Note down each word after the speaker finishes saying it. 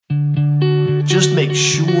Just make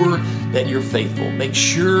sure that you're faithful. Make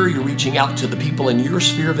sure you're reaching out to the people in your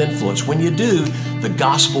sphere of influence. When you do, the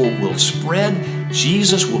gospel will spread,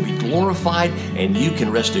 Jesus will be glorified, and you can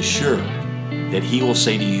rest assured that he will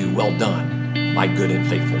say to you, "Well done, my good and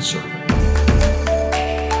faithful servant."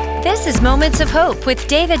 This is Moments of Hope with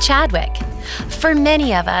David Chadwick. For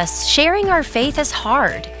many of us, sharing our faith is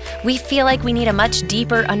hard. We feel like we need a much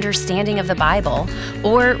deeper understanding of the Bible,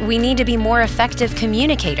 or we need to be more effective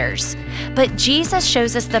communicators. But Jesus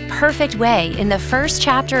shows us the perfect way in the first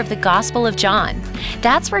chapter of the Gospel of John.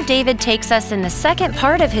 That's where David takes us in the second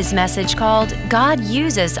part of his message called God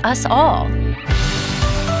Uses Us All.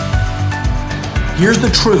 Here's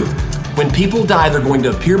the truth. When people die, they're going to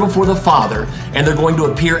appear before the Father, and they're going to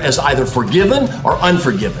appear as either forgiven or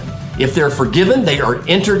unforgiven. If they're forgiven, they are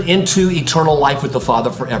entered into eternal life with the Father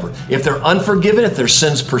forever. If they're unforgiven, if their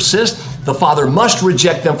sins persist, the Father must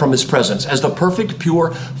reject them from his presence. As the perfect,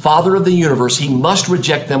 pure Father of the universe, he must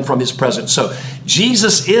reject them from his presence. So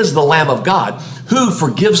Jesus is the Lamb of God who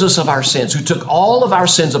forgives us of our sins, who took all of our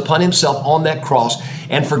sins upon himself on that cross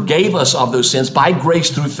and forgave us of those sins by grace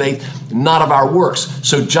through faith, not of our works.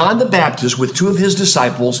 So John the Baptist, with two of his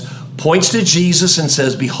disciples, points to Jesus and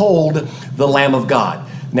says, "Behold, the Lamb of God."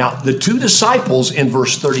 Now, the two disciples in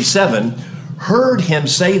verse 37 heard him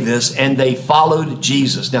say this, and they followed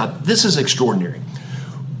Jesus. Now, this is extraordinary.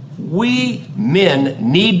 We men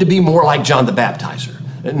need to be more like John the Baptizer.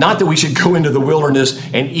 Not that we should go into the wilderness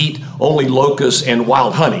and eat only locusts and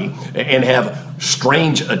wild honey and have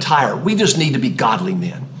strange attire. We just need to be godly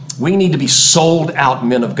men. We need to be sold out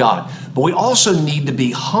men of God. But we also need to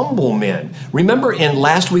be humble men. Remember in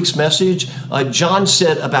last week's message, John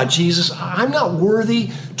said about Jesus, "I'm not worthy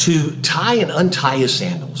to tie and untie his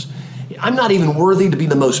sandals. I'm not even worthy to be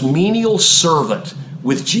the most menial servant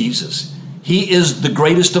with Jesus. He is the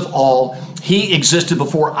greatest of all. He existed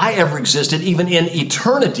before I ever existed. Even in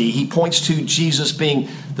eternity, he points to Jesus being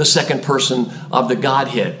the second person of the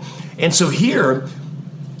Godhead." And so here,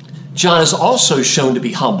 John is also shown to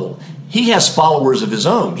be humble. He has followers of his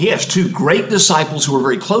own. He has two great disciples who are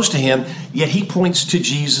very close to him, yet he points to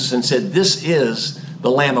Jesus and said, "This is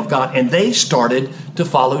the Lamb of God." And they started to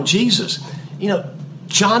follow Jesus. You know,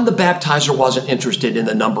 John the Baptizer wasn't interested in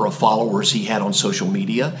the number of followers he had on social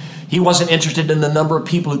media. He wasn't interested in the number of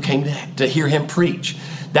people who came to hear him preach.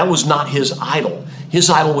 That was not his idol. His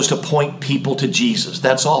idol was to point people to Jesus.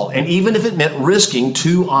 That's all. And even if it meant risking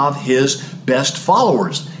two of his best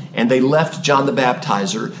followers. And they left John the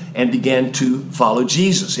Baptizer and began to follow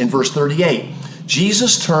Jesus. In verse 38,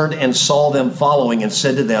 Jesus turned and saw them following and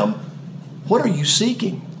said to them, "What are you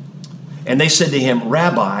seeking?" And they said to him,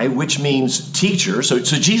 "Rabbi," which means teacher. So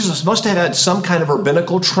Jesus must have had some kind of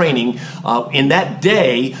rabbinical training. In that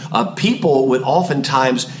day, people would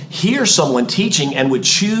oftentimes hear someone teaching and would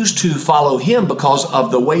choose to follow him because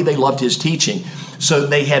of the way they loved his teaching. So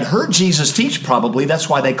they had heard Jesus teach probably. That's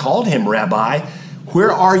why they called him Rabbi.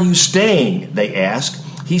 "Where are you staying?" they asked.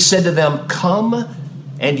 He said to them, "Come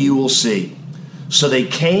and you will see." So they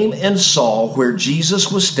came and saw where Jesus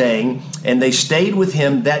was staying, and they stayed with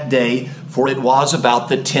him that day, for it was about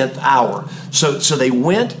the 10th hour. So they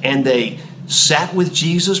went and they sat with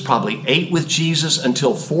Jesus, probably ate with Jesus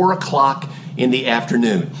until 4 o'clock in the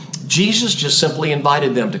afternoon. Jesus just simply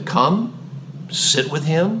invited them to come, sit with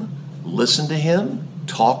him, listen to him,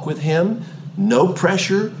 talk with him. No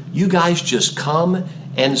pressure. You guys just come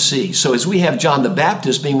and see. So as we have John the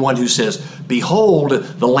Baptist being one who says, "Behold,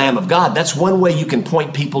 the Lamb of God," that's one way you can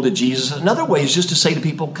point people to Jesus. Another way is just to say to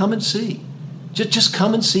people, "Come and see." Just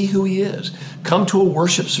come and see who he is. Come to a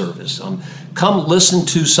worship service. Come listen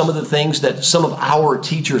to some of the things that some of our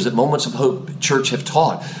teachers at Moments of Hope Church have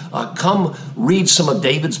taught. Come read some of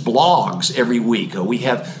David's blogs every week. We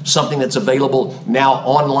have something that's available now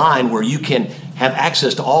online where you can have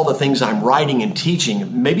access to all the things I'm writing and teaching.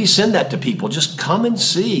 Maybe send that to people. Just come and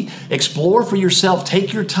see. Explore for yourself.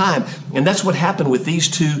 Take your time. And that's what happened with these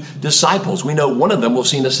two disciples. We know one of them, we'll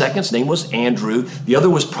see in a second, his name was Andrew. The other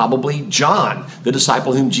was probably John, the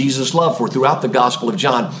disciple whom Jesus loved. For throughout the Gospel of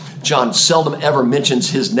John, John seldom ever mentions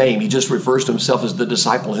his name. He just refers to himself as the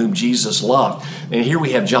disciple whom Jesus loved. And here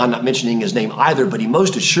we have John not mentioning his name either, but he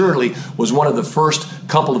most assuredly was one of the first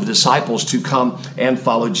couple of disciples to come and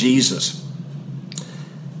follow Jesus.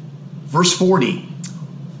 Verse 40,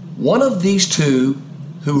 one of these two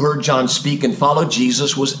who heard John speak and followed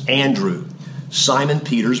Jesus was Andrew, Simon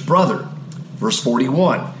Peter's brother. Verse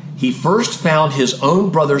 41, he first found his own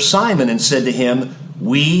brother Simon and said to him,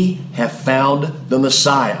 "We have found the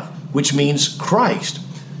Messiah," which means Christ.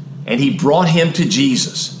 And he brought him to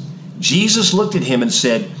Jesus. Jesus looked at him and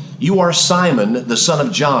said, "You are Simon, the son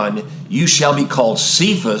of John. You shall be called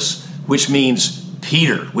Cephas," which means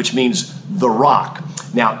Peter, which means the rock.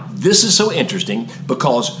 Now, this is so interesting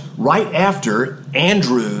because right after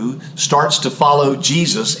Andrew starts to follow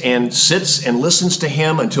Jesus and sits and listens to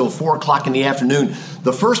him until 4 o'clock in the afternoon,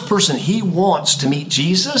 the first person he wants to meet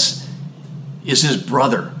Jesus is his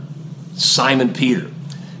brother, Simon Peter.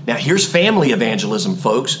 Now, here's family evangelism,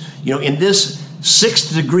 folks. You know, in this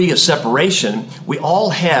 6th degree of separation, we all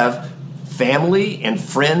have family and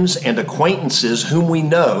friends and acquaintances whom we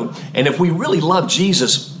know. And if we really love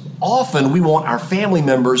Jesus, often we want our family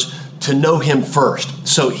members to know him first.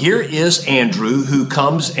 So here is Andrew, who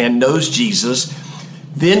comes and knows Jesus,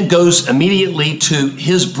 then goes immediately to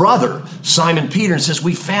his brother, Simon Peter, and says,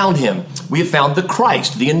 we found him. We have found the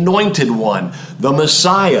Christ, the anointed one, the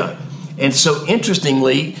Messiah. And so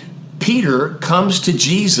interestingly, Peter comes to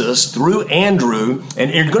Jesus through Andrew,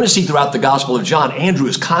 and you're going to see throughout the Gospel of John, Andrew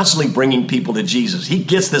is constantly bringing people to Jesus. He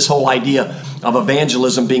gets this whole idea of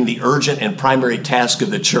evangelism being the urgent and primary task of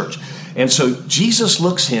the church. And so Jesus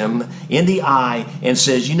looks him in the eye and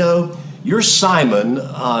says, you know, you're Simon.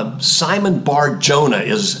 Simon Bar Jonah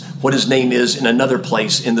is what his name is in another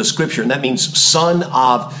place in the scripture, and that means son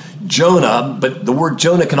of Jonah, but the word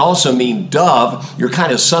Jonah can also mean dove. You're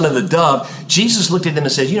kind of son of the dove. Jesus looked at them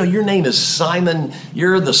and said, you know, your name is Simon.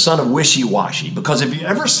 You're the son of wishy-washy. Because have you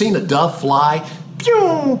ever seen a dove fly?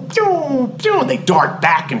 Pew, pew, pew, and they dart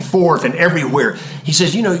back and forth and everywhere. He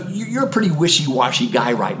says, you know, you're a pretty wishy-washy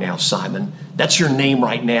guy right now, Simon. That's your name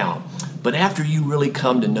right now. But after you really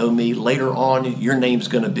come to know me, later on, your name's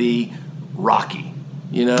going to be Rocky.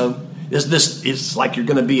 You know, it's like you're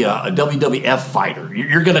going to be a WWF fighter.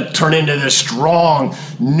 You're going to turn into this strong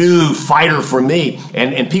new fighter for me.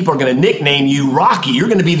 And people are going to nickname you Rocky. You're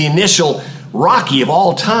going to be the initial Rocky of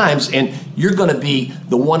all times. And you're going to be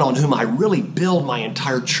the one on whom I really build my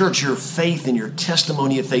entire church. Your faith and your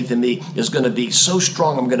testimony of faith in me is going to be so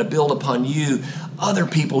strong. I'm going to build upon you other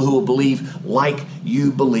people who will believe like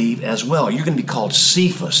you believe as well. You're going to be called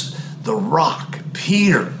Cephas, the rock,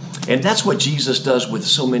 Peter. And that's what Jesus does with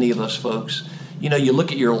so many of us, folks. You know, you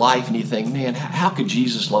look at your life and you think, man, how could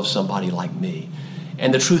Jesus love somebody like me?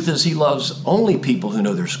 And the truth is, he loves only people who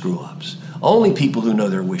know their screw-ups, only people who know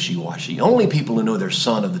they're wishy-washy, only people who know they're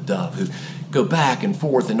son of the dove, who go back and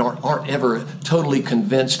forth and aren't ever totally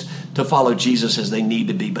convinced to follow Jesus as they need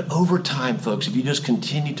to be. But over time, folks, if you just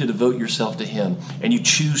continue to devote yourself to him and you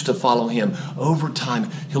choose to follow him, over time,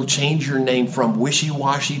 he'll change your name from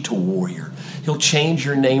wishy-washy to warrior. He'll change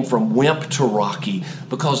your name from wimp to Rocky,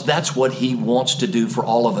 because that's what he wants to do for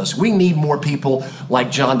all of us. We need more people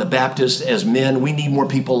like John the Baptist as men. We need more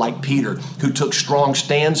people like Peter, who took strong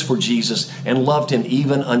stands for Jesus and loved him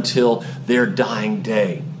even until their dying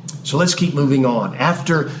day. So let's keep moving on.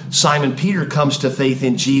 After Simon Peter comes to faith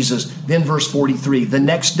in Jesus, then verse 43, the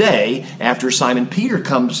next day, after Simon Peter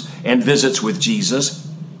comes and visits with Jesus,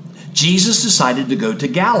 Jesus decided to go to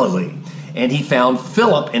Galilee. And he found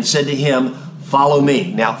Philip and said to him, follow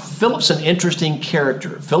me. Now, Philip's an interesting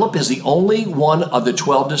character. Philip is the only one of the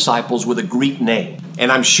 12 disciples with a Greek name.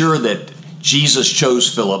 And I'm sure that Jesus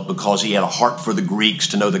chose Philip because he had a heart for the Greeks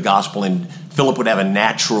to know the gospel, and Philip would have a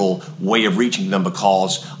natural way of reaching them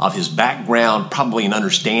because of his background, probably an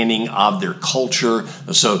understanding of their culture.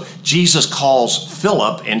 So Jesus calls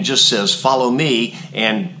Philip and just says, follow me,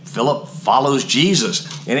 and Philip follows Jesus.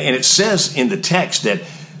 And it says in the text that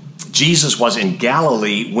Jesus was in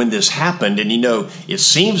Galilee when this happened, and you know, it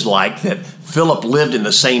seems like that Philip lived in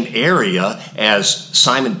the same area as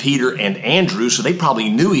Simon Peter and Andrew, so they probably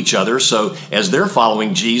knew each other. So as they're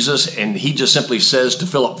following Jesus, and he just simply says to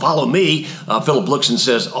Philip, follow me, Philip looks and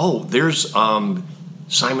says, oh, there's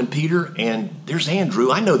Simon Peter and there's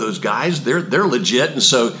Andrew. I know those guys. They're legit. And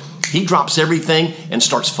so he drops everything and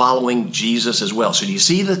starts following Jesus as well. So do you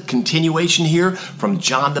see the continuation here from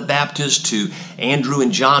John the Baptist to Andrew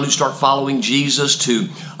and John who start following Jesus, to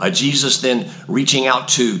Jesus then reaching out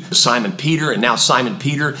to Simon Peter, and now Simon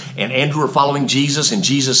Peter and Andrew are following Jesus, and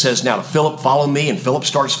Jesus says now to Philip, follow me, and Philip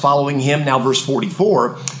starts following him. Now verse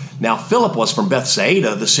 44, now Philip was from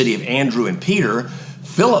Bethsaida, the city of Andrew and Peter.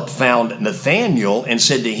 Philip found Nathanael and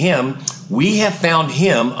said to him, we have found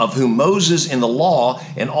him of whom Moses in the law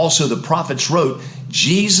and also the prophets wrote,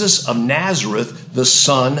 Jesus of Nazareth, the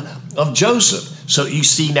son of Joseph. So you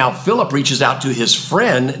see now Philip reaches out to his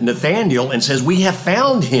friend Nathanael and says, we have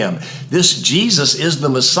found him. This Jesus is the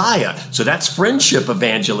Messiah. So that's friendship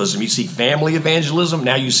evangelism. You see family evangelism.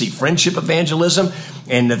 Now you see friendship evangelism.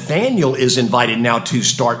 And Nathanael is invited now to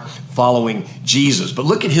start following Jesus. But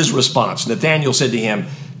look at his response. Nathanael said to him,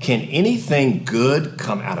 can anything good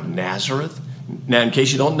come out of Nazareth? Now, in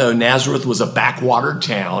case you don't know, Nazareth was a backwater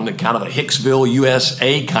town, kind of a Hicksville,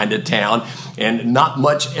 USA kind of town. and not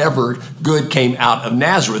much ever good came out of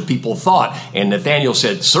Nazareth, people thought. And Nathanael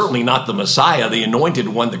said, certainly not the Messiah, the anointed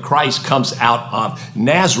one, the Christ, comes out of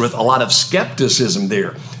Nazareth. A lot of skepticism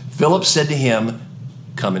there. Philip said to him,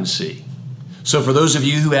 come and see. So for those of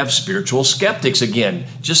you who have spiritual skeptics, again,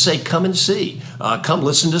 just say, come and see. Come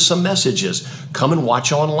listen to some messages. Come and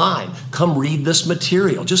watch online. Come read this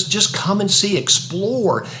material. Just come and see,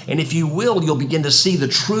 explore. And if you will, you'll begin to see the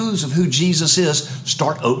truths of who Jesus is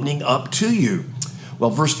start opening up to you.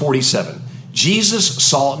 Well, verse 47, Jesus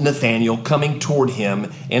saw Nathanael coming toward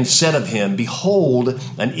him and said of him, behold,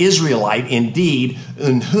 an Israelite indeed,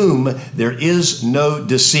 in whom there is no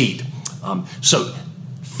deceit. So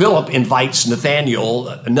Philip invites Nathanael,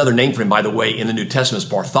 another name for him, by the way, in the New Testament is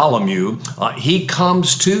Bartholomew. He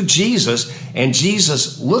comes to Jesus, and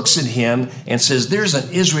Jesus looks at him and says, there's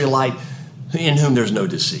an Israelite in whom there's no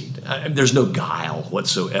deceit. There's no guile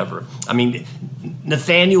whatsoever. I mean,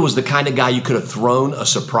 Nathanael was the kind of guy you could have thrown a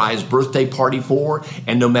surprise birthday party for,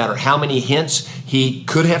 and no matter how many hints he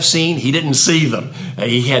could have seen, he didn't see them.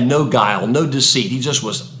 He had no guile, no deceit. He just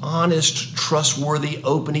was honest, trustworthy,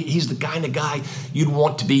 open. He's the kind of guy you'd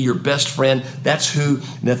want to be your best friend. That's who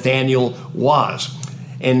Nathanael was.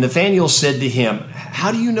 And Nathanael said to him,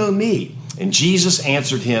 how do you know me? And Jesus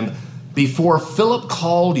answered him, before Philip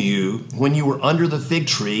called you, when you were under the fig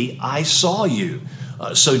tree, I saw you.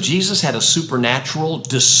 So Jesus had a supernatural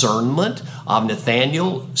discernment of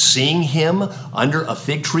Nathanael, seeing him under a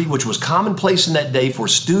fig tree, which was commonplace in that day for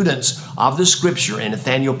students of the Scripture, and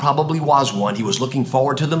Nathanael probably was one. He was looking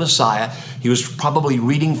forward to the Messiah. He was probably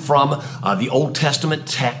reading from the Old Testament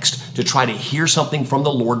text to try to hear something from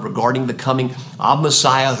the Lord regarding the coming of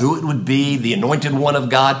Messiah, who it would be, the anointed one of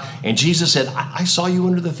God. And Jesus said, I saw you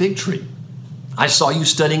under the fig tree. I saw you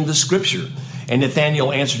studying the Scripture. And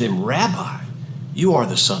Nathanael answered him, Rabbi, you are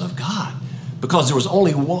the Son of God. Because there was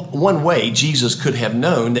only one way Jesus could have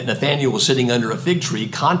known that Nathanael was sitting under a fig tree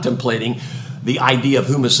contemplating the idea of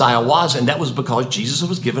who Messiah was, and that was because Jesus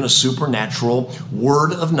was given a supernatural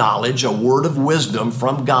word of knowledge, a word of wisdom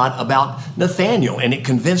from God about Nathanael, and it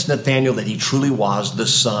convinced Nathanael that he truly was the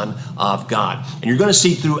Son of God. And you're going to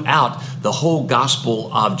see throughout the whole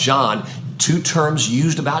Gospel of John two terms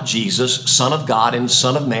used about Jesus, Son of God and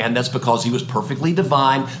Son of Man. That's because he was perfectly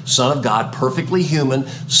divine, Son of God, perfectly human,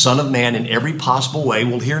 Son of Man in every possible way.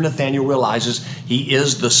 Well, here Nathanael realizes he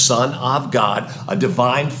is the Son of God, a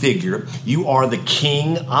divine figure. You are the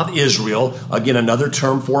King of Israel. Again, another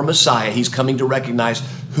term for Messiah. He's coming to recognize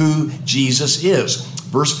who Jesus is.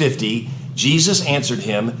 Verse 50, Jesus answered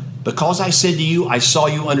him, because I said to you, I saw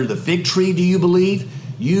you under the fig tree, do you believe?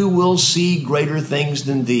 You will see greater things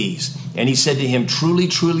than these. And he said to him, truly,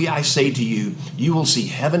 truly, I say to you, you will see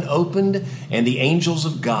heaven opened and the angels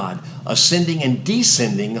of God ascending and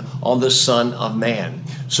descending on the Son of Man.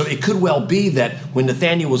 So it could well be that when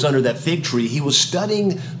Nathanael was under that fig tree, he was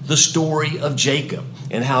studying the story of Jacob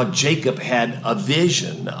and how Jacob had a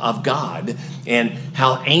vision of God and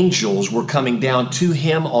how angels were coming down to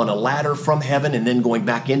him on a ladder from heaven and then going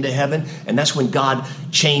back into heaven. And that's when God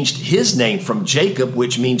changed his name from Jacob,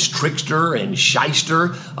 which means trickster and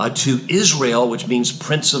shyster, to Israel, which means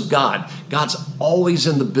Prince of God. God's always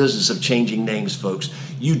in the business of changing names, folks.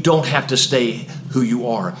 You don't have to stay who you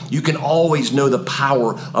are. You can always know the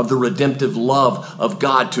power of the redemptive love of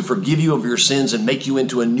God to forgive you of your sins and make you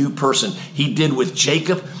into a new person. He did with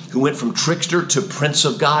Jacob, who went from trickster to Prince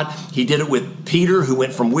of God. He did it with Peter, who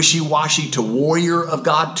went from wishy-washy to warrior of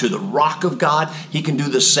God to the rock of God. He can do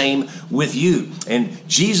the same with you. And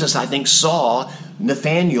Jesus, I think, saw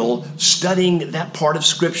Nathanael studying that part of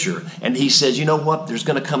Scripture. And he says, you know what? There's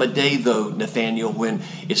going to come a day, though, Nathanael, when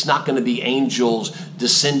it's not going to be angels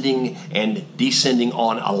descending and descending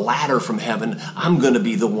on a ladder from heaven. I'm going to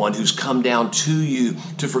be the one who's come down to you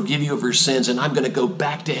to forgive you of your sins. And I'm going to go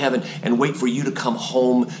back to heaven and wait for you to come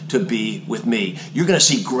home to be with me. You're going to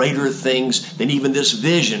see greater things than even this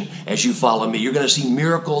vision as you follow me. You're going to see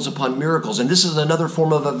miracles upon miracles. And this is another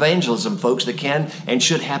form of evangelism, folks, that can and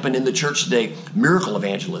should happen in the church today. Miracle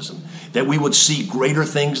evangelism, that we would see greater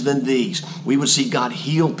things than these. We would see God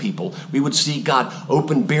heal people. We would see God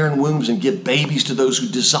open barren wombs and give babies to those who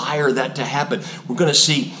desire that to happen. We're going to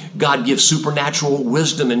see God give supernatural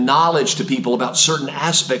wisdom and knowledge to people about certain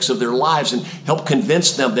aspects of their lives and help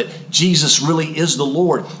convince them that Jesus really is the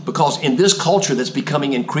Lord. Because in this culture that's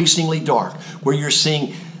becoming increasingly dark, where you're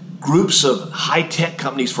seeing groups of high-tech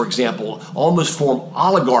companies, for example, almost form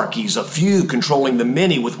oligarchies, a few controlling the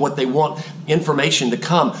many with what they want information to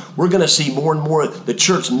come. We're going to see more and more the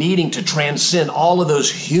church needing to transcend all of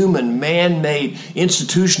those human, man-made,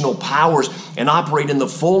 institutional powers and operate in the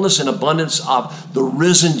fullness and abundance of the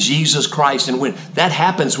risen Jesus Christ. And when that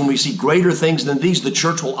happens, when we see greater things than these, the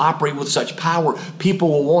church will operate with such power. People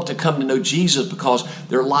will want to come to know Jesus because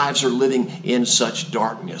their lives are living in such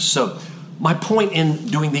darkness. So my point in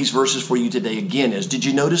doing these verses for you today again is, did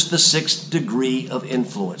you notice the 6th degree of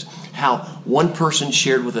influence? How one person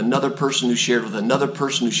shared with another person who shared with another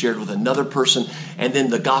person who shared with another person, and then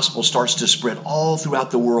the gospel starts to spread all throughout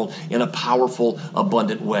the world in a powerful,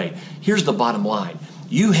 abundant way. Here's the bottom line.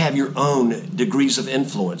 You have your own degrees of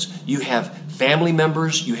influence. You have family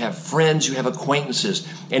members, you have friends, you have acquaintances.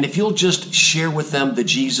 And if you'll just share with them the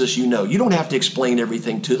Jesus you know, you don't have to explain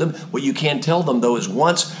everything to them. What you can tell them, though, is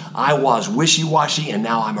once I was wishy-washy and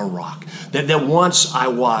now I'm a rock. That once I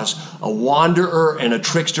was a wanderer and a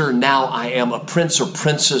trickster, now I am a prince or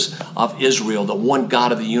princess of Israel, the one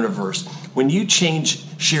God of the universe. When you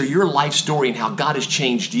share your life story and how God has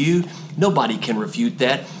changed you, nobody can refute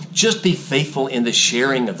that. Just be faithful in the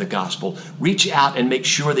sharing of the gospel. Reach out and make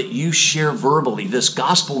sure that you share verbally this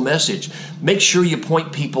gospel message. Make sure you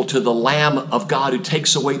point people to the Lamb of God who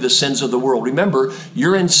takes away the sins of the world. Remember,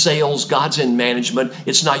 you're in sales, God's in management.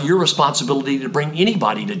 It's not your responsibility to bring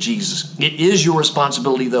anybody to Jesus. It is your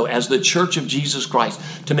responsibility, though, as the Church of Jesus Christ,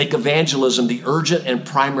 to make evangelism the urgent and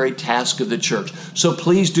primary task of the church. So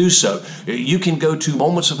please do so. You can go to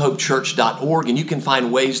momentsofhopechurch.org and you can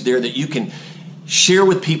find ways there that you can share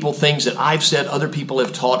with people things that I've said, other people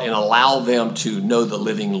have taught, and allow them to know the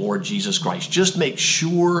living Lord Jesus Christ. Just make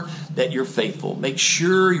sure that you're faithful. Make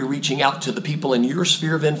sure you're reaching out to the people in your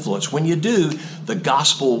sphere of influence. When you do, the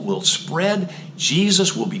gospel will spread,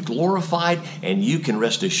 Jesus will be glorified, and you can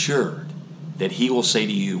rest assured that he will say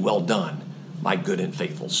to you, "Well done, my good and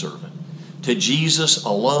faithful servant." To Jesus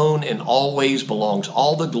alone and always belongs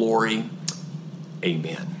all the glory.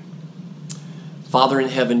 Amen. Father in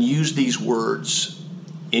heaven, use these words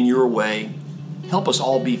in your way. Help us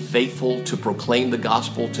all be faithful to proclaim the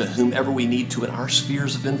gospel to whomever we need to in our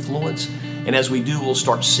spheres of influence. And as we do, we'll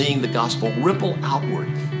start seeing the gospel ripple outward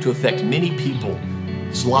to affect many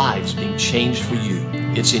people's lives being changed for you.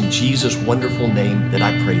 It's in Jesus' wonderful name that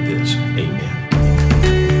I pray this. Amen.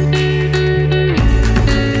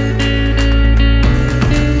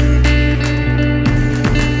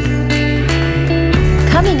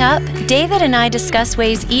 Coming up, David and I discuss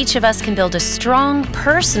ways each of us can build a strong,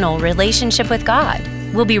 personal relationship with God.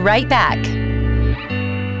 We'll be right back.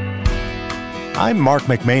 I'm Mark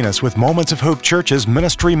McManus with Moments of Hope Church's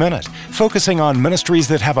Ministry Minute, focusing on ministries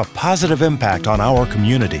that have a positive impact on our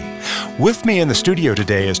community. With me in the studio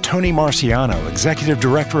today is Tony Marciano, Executive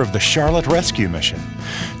Director of the Charlotte Rescue Mission.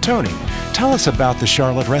 Tony, tell us about the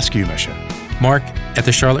Charlotte Rescue Mission. Mark, at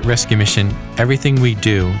the Charlotte Rescue Mission, everything we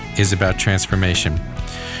do is about transformation.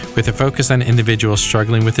 With a focus on individuals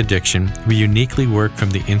struggling with addiction, we uniquely work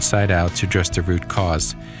from the inside out to address the root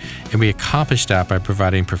cause. And we accomplish that by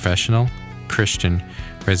providing professional, Christian,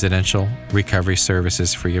 residential recovery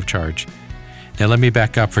services free of charge. Now let me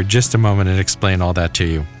back up for just a moment and explain all that to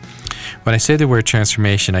you. When I say the word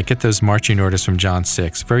transformation, I get those marching orders from John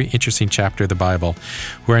 6, very interesting chapter of the Bible,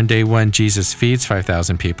 where on day 1, Jesus feeds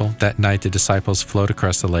 5,000 people. That night, the disciples float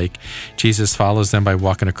across the lake. Jesus follows them by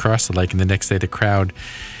walking across the lake, and the next day, the crowd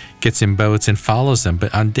gets in boats and follows them.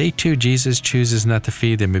 But on day 2, Jesus chooses not to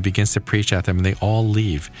feed them and begins to preach at them, and they all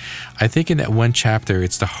leave. I think in that one chapter,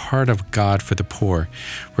 it's the heart of God for the poor,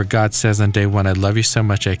 where God says on day 1, I love you so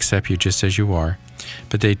much, I accept you just as you are.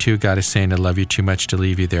 But day 2, God is saying, I love you too much to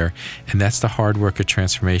leave you there. And that's the hard work of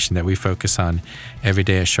transformation that we focus on every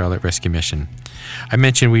day at Charlotte Rescue Mission. I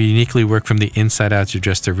mentioned we uniquely work from the inside out to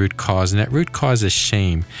address the root cause, and that root cause is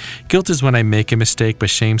shame. Guilt is when I make a mistake,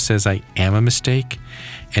 but shame says I am a mistake.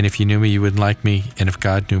 And if you knew me, you wouldn't like me. And if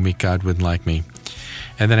God knew me, God wouldn't like me.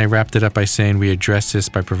 And then I wrapped it up by saying we address this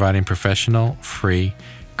by providing professional, free,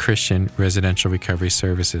 Christian residential recovery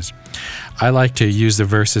services. I like to use the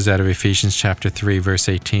verses out of Ephesians chapter 3, verse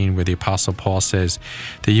 18, where the Apostle Paul says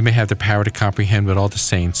that you may have the power to comprehend with all the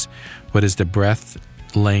saints what is the breadth,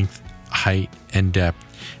 length, height, and depth.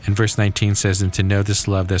 And verse 19 says, and to know this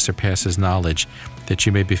love that surpasses knowledge, that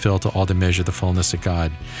you may be filled to all the measure of the fullness of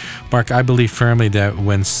God. Mark, I believe firmly that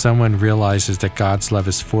when someone realizes that God's love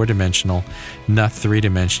is 4-dimensional, not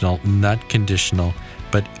 3-dimensional, not conditional,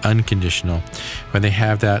 but unconditional, when they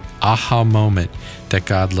have that aha moment that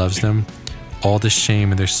God loves them, all the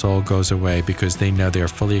shame in their soul goes away because they know they are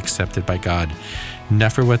fully accepted by God,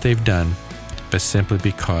 not for what they've done, but simply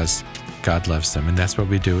because God loves them, and that's what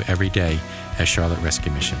we do every day at Charlotte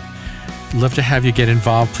Rescue Mission. Love to have you get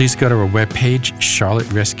involved. Please go to our webpage,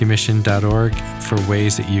 charlotterescuemission.org, for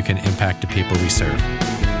ways that you can impact the people we serve.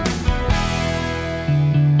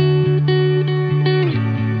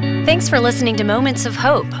 Thanks for listening to Moments of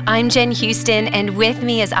Hope. I'm Jen Houston, and with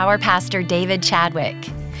me is our pastor, David Chadwick.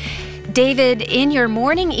 David, in your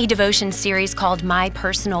morning e-devotion series called My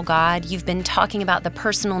Personal God, you've been talking about the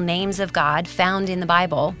personal names of God found in the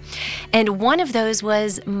Bible, and one of those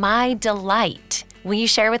was My Delight. Will you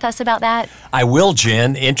share with us about that? I will,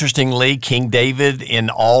 Jen. Interestingly, King David,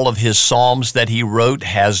 in all of his Psalms that he wrote,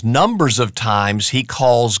 has numbers of times he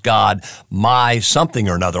calls God my something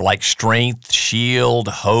or another, like strength, shield,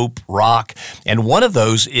 hope, rock. And one of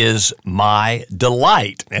those is my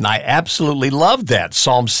delight. And I absolutely love that.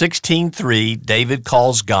 Psalm 16:3, David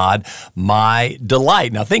calls God my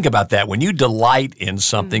delight. Now think about that. When you delight in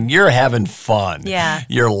something, you're having fun. Yeah.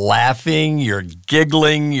 You're laughing, you're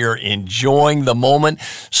giggling, you're enjoying the moment.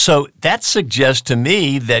 So that suggests to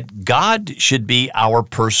me that God should be our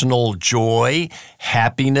personal joy,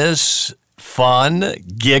 happiness, fun,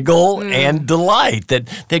 giggle, and delight.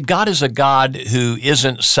 That God is a God who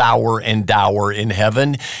isn't sour and dour in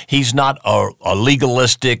heaven. He's not a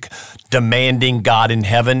legalistic, demanding God in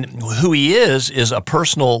heaven. Who he is a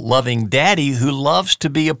personal, loving daddy who loves to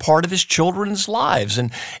be a part of his children's lives.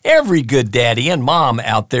 And every good daddy and mom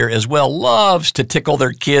out there as well loves to tickle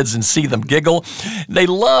their kids and see them giggle. They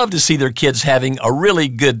love to see their kids having a really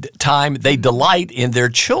good time. They delight in their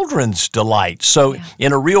children's delight. So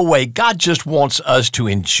in a real way, God just wants us to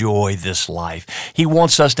enjoy this life. He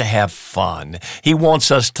wants us to have fun. He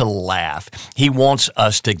wants us to laugh. He wants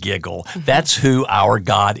us to giggle. That's who our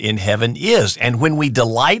God in heaven is. And when we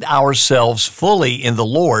delight ourselves fully in the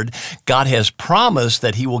Lord, God has promised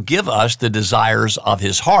that he will give us the desires of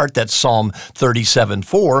his heart. That's Psalm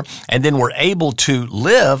 37:4. And then we're able to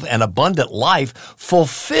live an abundant life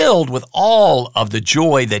fulfilled with all of the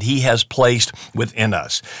joy that he has placed within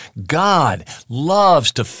us. God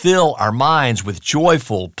loves to fill our minds with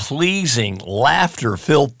joyful, pleasing,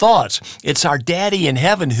 laughter-filled thoughts. It's our daddy in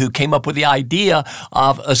heaven who came up with the idea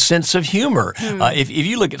of a sense of humor. If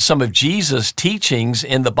you look at some of Jesus' teachings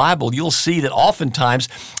in the Bible, you'll see that oftentimes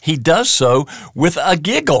he does so with a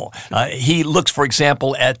giggle. He looks, for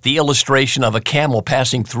example, at the illustration of a camel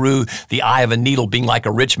passing through the eye of a needle being like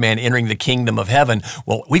a rich man entering the kingdom of heaven.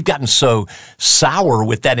 Well, we've gotten so sour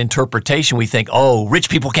with that interpretation, we think, oh, rich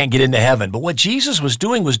people can't get into heaven. But what Jesus was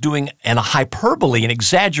doing an hyperbole, an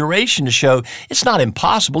exaggeration to show it's not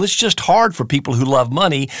impossible. It's just hard for people who love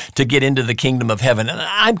money to get into the kingdom of heaven. And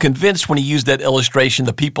I'm convinced when he used that illustration,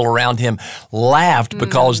 the people around him laughed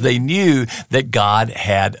because they knew that God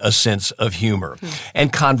had a sense of humor.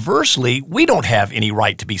 And conversely, we don't have any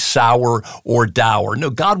right to be sour or dour.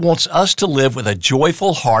 No, God wants us to live with a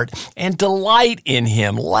joyful heart and delight in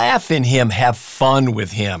him, laugh in him, have fun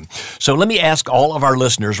with him. So let me ask all of our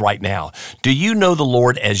listeners right now, do you know the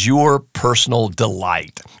Lord as your personal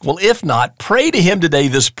delight? Well, if not, pray to him today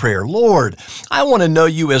this prayer. Lord, I want to know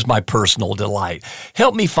you as my personal delight.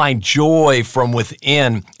 Help me find joy from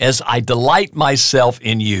within as I delight myself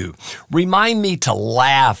in you. Remind me to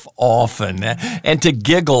laugh often and to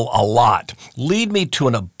giggle a lot. Lead me to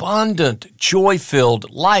an abundant,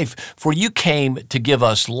 joy-filled life, for you came to give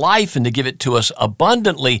us life and to give it to us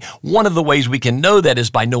abundantly. One of the ways we can know that is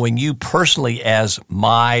by knowing you personally as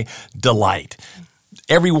my delight.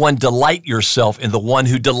 Everyone, delight yourself in the one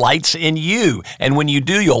who delights in you. And when you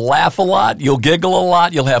do, you'll laugh a lot, you'll giggle a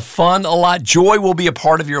lot, you'll have fun a lot. Joy will be a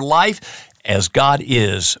part of your life as God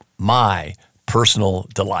is my personal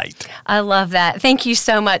delight. I love that. Thank you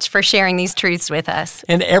so much for sharing these truths with us.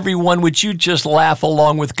 And everyone, would you just laugh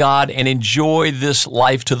along with God and enjoy this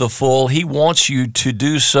life to the full? He wants you to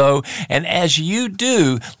do so. And as you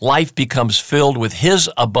do, life becomes filled with his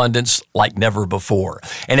abundance like never before.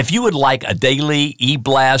 And if you would like a daily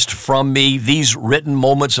e-blast from me, these written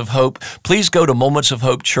moments of hope, please go to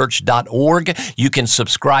momentsofhopechurch.org. You can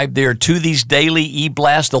subscribe there to these daily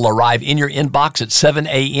e-blasts. They'll arrive in your inbox at 7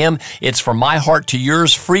 a.m. It's from my heart to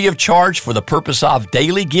yours, free of charge, for the purpose of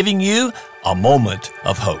daily giving you a moment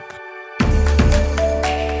of hope.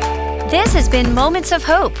 This has been Moments of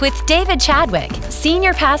Hope with David Chadwick,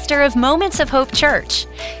 Senior Pastor of Moments of Hope Church.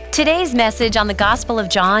 Today's message on the Gospel of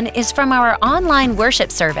John is from our online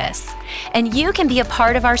worship service, and you can be a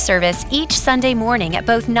part of our service each Sunday morning at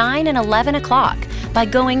both 9 and 11 o'clock by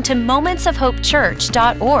going to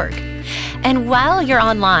momentsofhopechurch.org. And while you're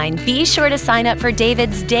online, be sure to sign up for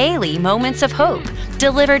David's daily Moments of Hope,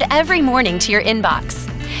 delivered every morning to your inbox.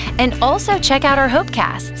 And also check out our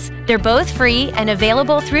Hopecasts. They're both free and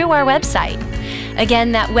available through our website.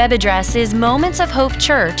 Again, that web address is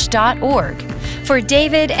momentsofhopechurch.org. For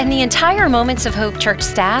David and the entire Moments of Hope Church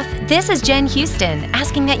staff, this is Jen Houston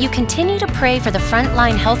asking that you continue to pray for the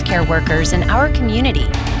frontline healthcare workers in our community.